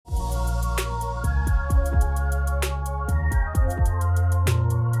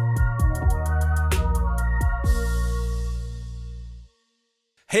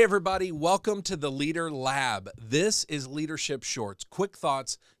Hey everybody, welcome to the Leader Lab. This is Leadership Shorts, quick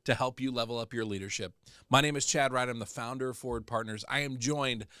thoughts to help you level up your leadership. My name is Chad Wright. I'm the founder of Forward Partners. I am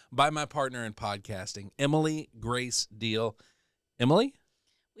joined by my partner in podcasting, Emily Grace Deal. Emily?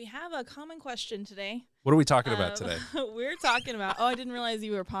 We have a common question today. What are we talking about today? We're talking about, I didn't realize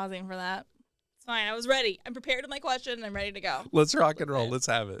you were pausing for that. It's fine. I was ready. I'm prepared with my question and I'm ready to go. Let's rock and roll. Let's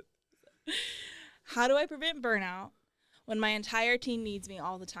have it. How do I prevent burnout when my entire team needs me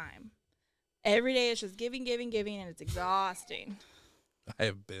all the time? Every day it's just giving, and it's exhausting. I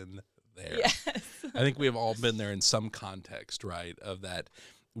have been there. Yes. I think we have all been there in some context, right? Of that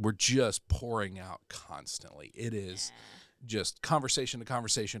we're just pouring out constantly. It is just conversation to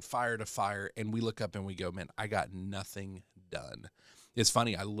conversation, fire to fire, and we look up and we go, man, I got nothing done. It's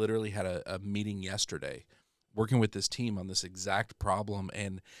funny, I literally had a meeting yesterday working with this team on this exact problem,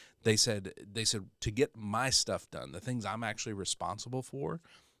 and they said to get my stuff done, the things I'm actually responsible for,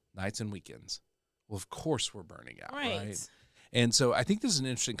 nights and weekends. Well, of course we're burning out, right? And so I think this is an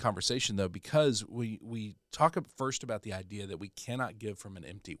interesting conversation, though, because we talk first about the idea that we cannot give from an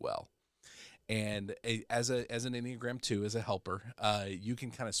empty well. And as an Enneagram 2, as a helper, you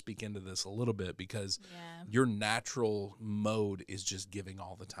can kind of speak into this a little bit because your natural mode is just giving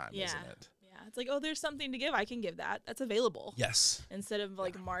all the time, isn't it? Yeah, it's like, oh, there's something to give. I can give that. That's available. Yes. Instead of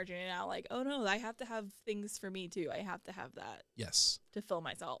like margining it out like, oh, no, I have to have things for me, too. I have to have that. Yes. To fill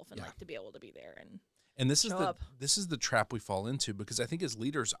myself and like to be able to be there and this is the trap we fall into, because I think as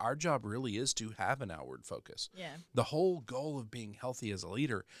leaders, our job really is to have an outward focus. Yeah. The whole goal of being healthy as a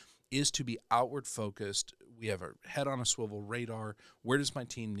leader is to be outward focused. We have our head on a swivel, radar. Where does my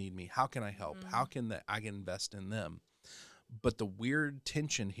team need me? How can I help? How can I can invest in them? But the weird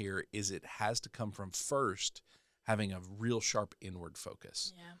tension here is it has to come from first having a real sharp inward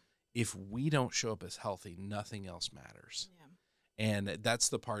focus. Yeah. If we don't show up as healthy, nothing else matters. Yeah. And that's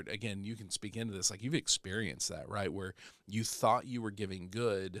the part, again, you can speak into this, like you've experienced that, right? Where you thought you were giving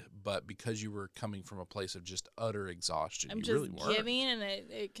good, but because you were coming from a place of just utter exhaustion, you really weren't. I'm just giving, and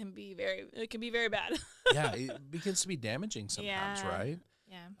it can be very bad. Yeah, it begins to be damaging sometimes, right?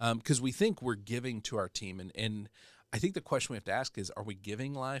 Yeah. Because we think we're giving to our team, and I think the question we have to ask is, are we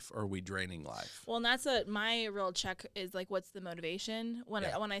giving life or are we draining life? Well, and that's my real check is like, what's the motivation? When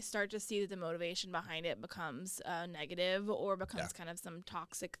I start to see that the motivation behind it becomes negative or becomes kind of some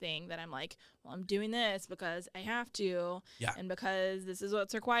toxic thing that I'm like, well, I'm doing this because I have to, and because this is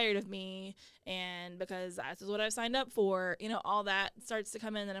what's required of me, and because this is what I've signed up for, all that starts to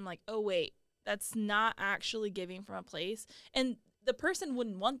come in, and I'm like, oh, wait, that's not actually giving from a place. And the person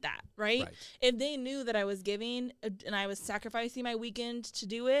wouldn't want that, right? If they knew that I was giving and I was sacrificing my weekend to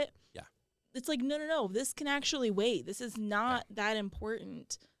do it, it's like, no, this can actually wait. This is not that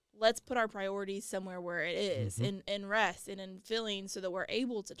important. Let's put our priorities somewhere where it is, in rest and in filling, so that we're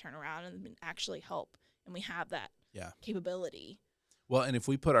able to turn around and actually help, and we have that capability. Well, and if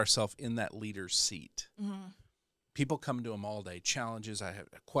we put ourselves in that leader's seat, people come to them all day, challenges, I have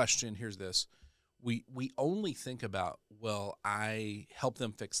a question, here's this. We only think about, well, I help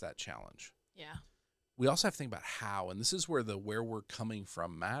them fix that challenge. Yeah. We also have to think about how, and this is where where we're coming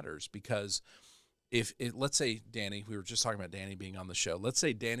from matters, because let's say Danny, we were just talking about Danny being on the show. Let's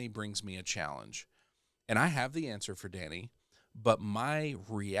say Danny brings me a challenge, and I have the answer for Danny, but my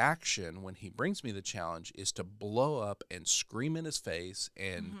reaction when he brings me the challenge is to blow up and scream in his face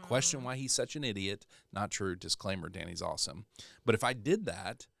and question why he's such an idiot. Not true, disclaimer, Danny's awesome. But if I did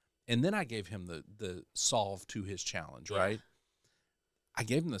that, and then I gave him the solve to his challenge, right? I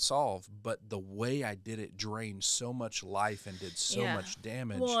gave him the solve, but the way I did it drained so much life and did so much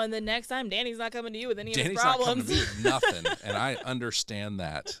damage. Well, and the next time, Danny's not coming to you with any of his problems. Danny's not coming to me with nothing, and I understand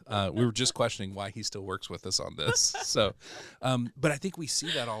that. We were just questioning why he still works with us on this. So, but I think we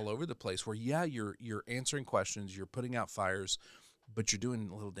see that all over the place where, you're answering questions, you're putting out fires, but you're doing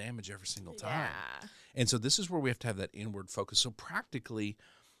a little damage every single time. Yeah. And so this is where we have to have that inward focus. So practically,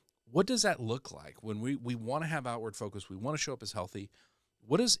 what does that look like when we want to have outward focus? We want to show up as healthy.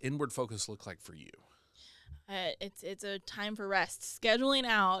 What does inward focus look like for you? It's a time for rest. Scheduling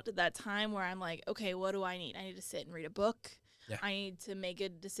out that time where I'm like, okay, what do I need? I need to sit and read a book. Yeah. I need to make a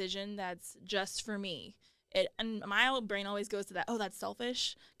decision that's just for me. And my brain always goes to that, oh, that's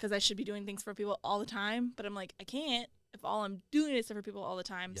selfish because I should be doing things for people all the time. But I'm like, I can't if all I'm doing is for people all the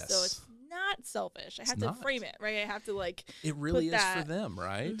time. Yes. So it's not selfish. I have to frame it, right? I have to it really is for them,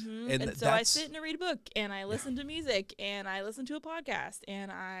 right? And so I sit and read a book, and I listen to music, and I listen to a podcast,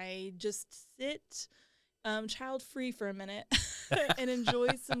 and I just sit child-free for a minute and enjoy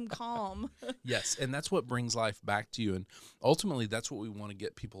some calm. Yes, and that's what brings life back to you. And ultimately, that's what we want to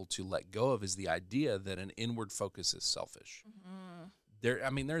get people to let go of, is the idea that an inward focus is selfish.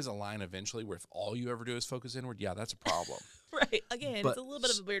 there's a line eventually where if all you ever do is focus inward, yeah, that's a problem. Right. Again, But it's a little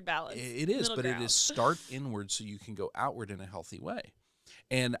bit of a weird balance. It is, Middle but ground. it is start inward so you can go outward in a healthy way.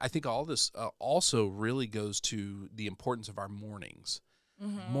 And I think all this also really goes to the importance of our mornings.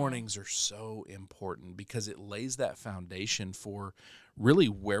 Mm-hmm. Mornings are so important because it lays that foundation for really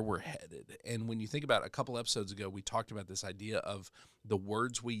where we're headed. And when you think about a couple episodes ago, we talked about this idea of the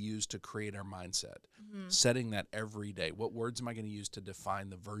words we use to create our mindset, setting that every day. What words am I going to use to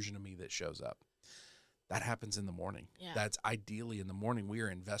define the version of me that shows up? That happens in the morning. Yeah. That's ideally in the morning. We are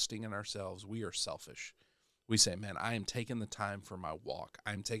investing in ourselves. We are selfish. We say, man, I am taking the time for my walk.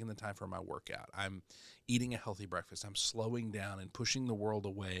 I'm taking the time for my workout. I'm eating a healthy breakfast. I'm slowing down and pushing the world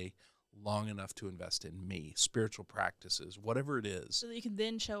away long enough to invest in me, spiritual practices, whatever it is. So that you can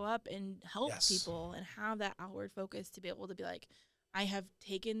then show up and help Yes. people and have that outward focus to be able to be like, I have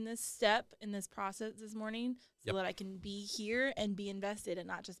taken this step in this process this morning so Yep. that I can be here and be invested and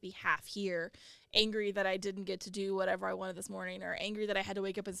not just be half here, angry that I didn't get to do whatever I wanted this morning, or angry that I had to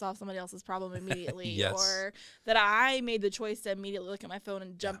wake up and solve somebody else's problem immediately, Yes. or that I made the choice to immediately look at my phone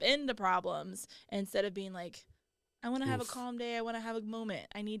and jump into problems instead of being like, I want to have a Oof. calm day. I want to have a moment.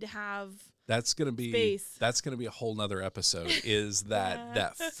 I need to have That's gonna be space. that's gonna be a whole nother episode. Is that Yeah.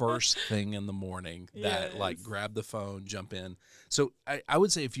 that first thing in the morning that like Yes. grab the phone, jump in. So I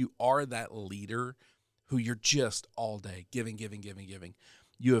would say if you are that leader who you're just all day giving,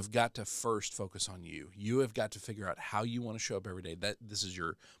 you have got to first focus on you. You have got to figure out how you want to show up every day. That this is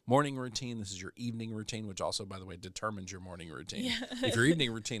your morning routine, this is your evening routine, which also, by the way, determines your morning routine. Yeah. If your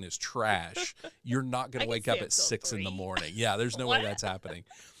evening routine is trash, you're not going I to can wake stay up up at till 6 in the 3. morning. Yeah, there's no way What? that's happening.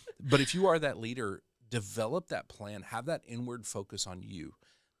 But if you are that leader, develop that plan, have that inward focus on you.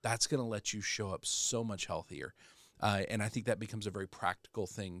 That's going to let you show up so much healthier. And I think that becomes a very practical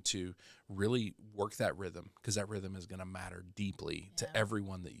thing to really work that rhythm, because that rhythm is going to matter deeply to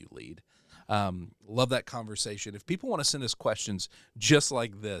everyone that you lead. Love that conversation. If people want to send us questions just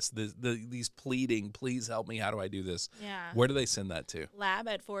like this, these pleading, please help me, how do I do this? Yeah. Where do they send that to?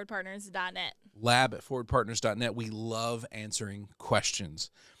 lab@forwardpartners.net. lab@forwardpartners.net. We love answering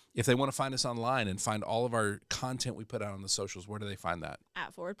questions. If they want to find us online and find all of our content we put out on the socials, where do they find that?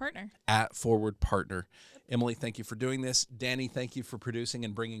 @forwardpartner. @forwardpartner. Emily, thank you for doing this. Danny, thank you for producing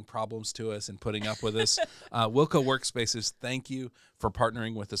and bringing problems to us and putting up with us. Wilco Workspaces, thank you for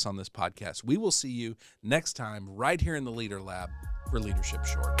partnering with us on this podcast. We will see you next time right here in the Leader Lab for Leadership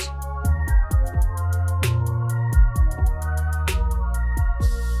Shorts.